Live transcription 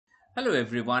Hello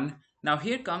everyone. Now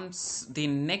here comes the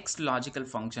next logical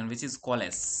function, which is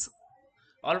coalesce.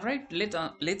 All right,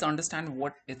 let's understand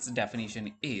what its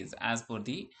definition is as per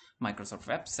the Microsoft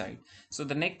website. So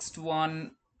the next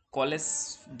one,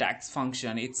 coalesce dax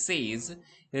function, it says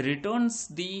returns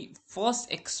the first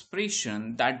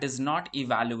expression that does not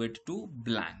evaluate to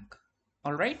blank.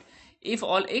 All right, if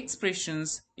all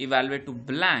expressions evaluate to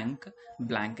blank,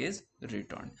 blank is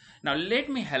returned. Now let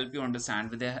me help you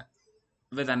understand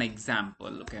with an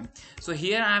example. Okay, so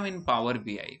here I am in Power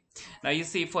BI. Now you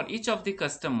see, for each of the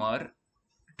customer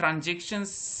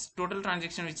transactions, total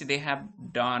transaction which they have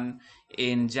done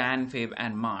in Jan, Feb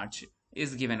and March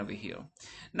is given over here.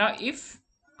 Now if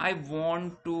I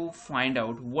want to find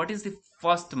out what is the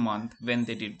first month when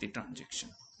they did the transaction,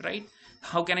 right?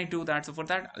 How can I do that? So for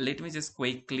that, let me just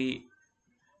quickly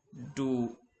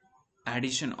do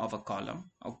addition of a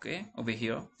column, okay, over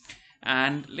here.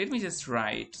 And let me just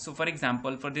write, so for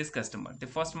example, for this customer, the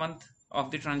first month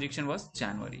of the transaction was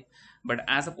January, but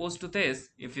as opposed to this,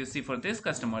 if you see, for this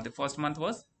customer the first month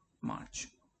was March,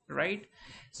 right?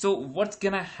 So what's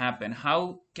gonna happen?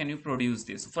 How can you produce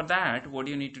this? For that, what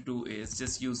you need to do is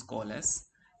just use coalesce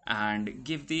and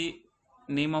give the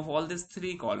name of all these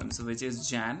three columns, which is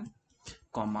Jan,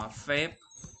 comma, Feb,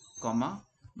 comma,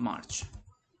 March,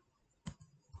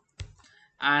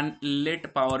 and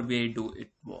let Power BI do it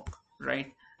work,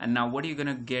 right? And now what you're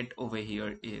gonna get over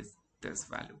here is this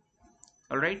value.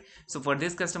 All right, so for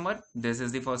this customer, this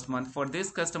is the first month. For this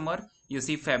customer, you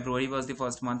see, February was the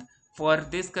first month. For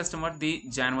this customer, the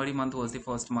January month was the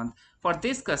first month. For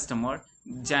this customer,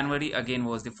 January again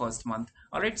was the first month.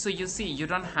 All right, so you see, you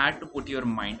don't have to put your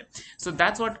mind. So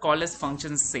that's what coalesce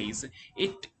function says.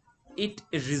 It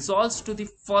resolves to the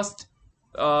first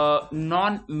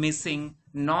non-missing,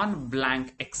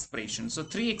 non-blank expression. So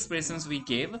three expressions we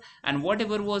gave, and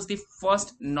whatever was the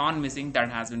first non-missing,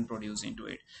 that has been produced into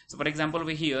it. So for example,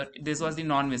 over here, this was the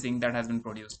non-missing that has been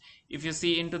produced. If you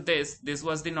see into this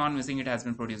was the non-missing, it has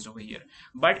been produced over here.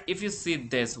 But if you see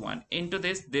this one into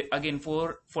this, again,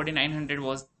 4900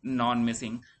 was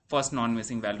non-missing, first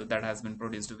non-missing value that has been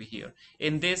produced over here.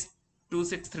 In this,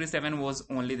 2637 was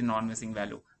only the non-missing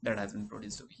value that has been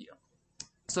produced over here.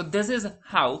 So this is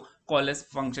how coalesce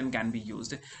function can be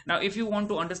used. Now if you want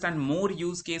to understand more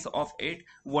use case of it,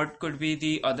 what could be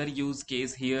the other use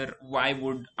case here? Why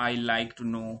would I like to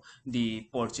know the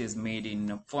purchase made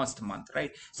in first month,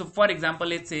 right? So for example,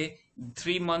 let's say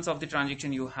 3 months of the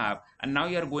transaction you have, and now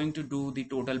you are going to do the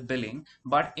total billing,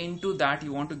 but into that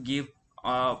you want to give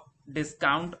a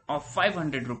discount of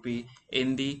 500 rupee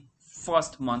in the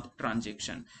first month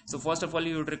transaction. So first of all,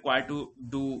 you would require to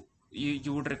do,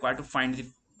 you would require to find the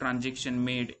transaction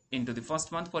made into the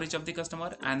first month for each of the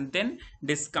customer, and then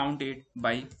discount it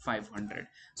by 500.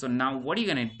 So now what you're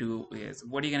gonna do is,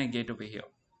 what you're gonna get over here,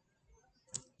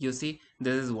 you see,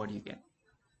 this is what you get.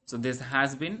 So this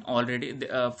has been already,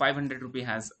 500 rupee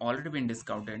has already been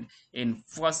discounted in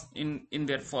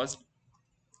their first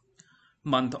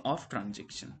month of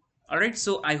transaction. All right,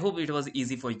 so I hope it was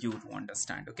easy for you to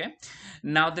understand. Okay,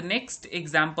 now the next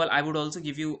example, I would also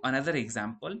give you another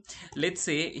example. Let's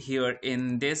say here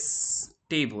in this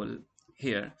table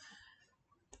here,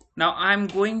 now I'm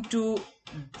going to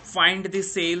find the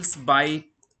sales by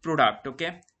product.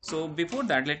 Okay, so before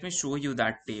that, let me show you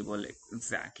that table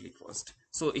exactly first.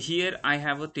 So here I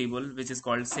have a table which is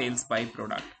called sales by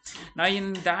product. Now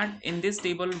in this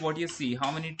table, what you see,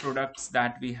 how many products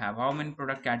that we have, how many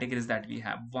product categories that we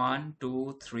have, 1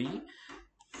 2 3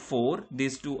 4,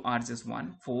 these two are just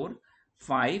 1 4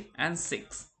 5 and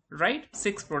 6, right?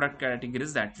 6 product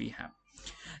categories that we have.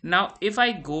 Now if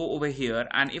I go over here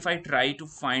and if I try to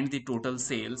find the total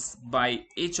sales by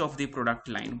each of the product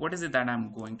line, what is it that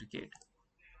I'm going to get?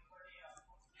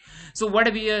 So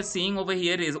what we are seeing over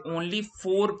here is only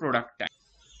 4 product types.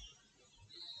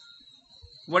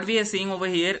 What we are seeing over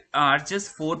here are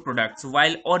just 4 products,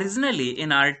 while originally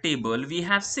in our table we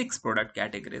have 6 product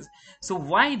categories. So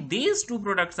why these 2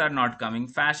 products are not coming,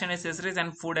 fashion accessories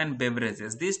and food and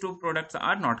beverages, these 2 products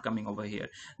are not coming over here?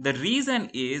 The reason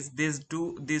is these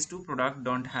two products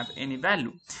don't have any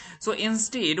value. So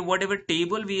instead, whatever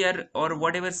table we are, or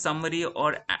whatever summary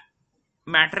or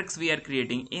matrix we are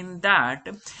creating, in that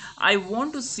I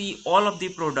want to see all of the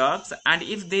products, and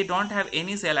if they don't have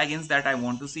any cell, against that I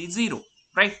want to see 0,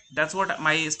 right? That's what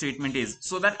my statement is,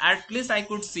 so that at least I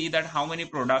could see that how many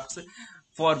products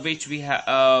for which we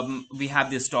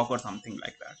have this stock or something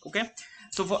like that. Okay,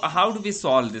 so how do we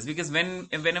solve this? Because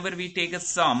whenever we take a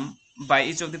sum by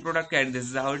each of the product categories, this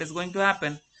is how it is going to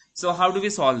happen. So how do we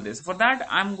solve this? For that,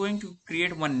 I'm going to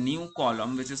create one new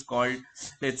column which is called,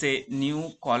 let's say,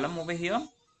 new column over here,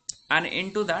 and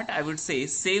into that I would say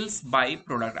sales by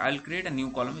product. I'll create a new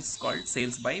column which is called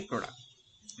sales by product.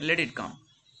 Let it come.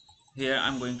 Here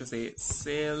I'm going to say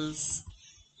sales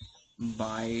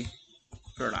by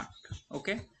product.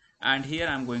 Okay, and here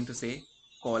I'm going to say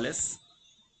Coalesce,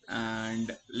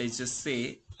 and let's just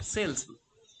say sales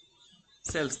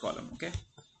column. Okay,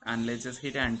 and let's just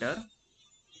hit enter.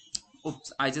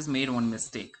 Oops, I just made one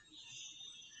mistake.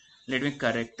 Let me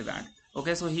correct that.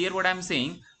 Okay, so here what I'm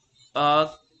saying, uh,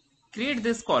 create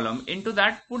this column, into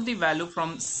that put the value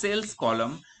from sales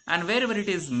column, and wherever it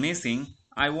is missing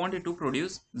I want it to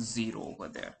produce 0 over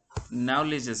there. Now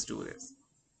let's just do this.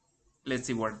 Let's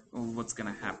see what's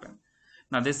gonna happen.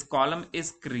 Now this column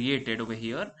is created over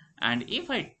here, and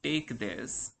if I take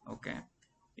this, okay,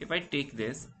 if I take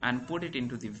this and put it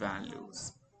into the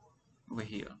values over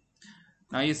here,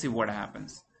 now you see what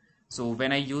happens. So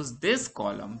when I use this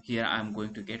column here, I'm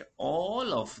going to get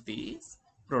all of these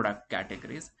product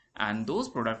categories, and those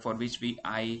product for which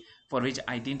I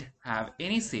didn't have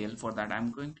any sale, for that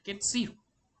I'm going to get 0.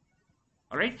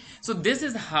 All right, so this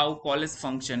is how Coalesce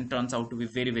function turns out to be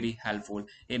very, very helpful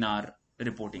in our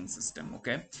reporting system.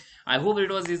 Okay, I hope it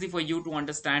was easy for you to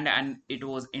understand, and it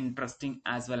was interesting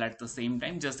as well at the same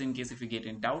time. Just in case if you get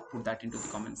in doubt, put that into the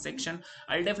comment section.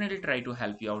 I'll definitely try to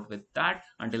help you out with that.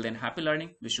 Until then, happy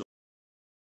learning. Wish you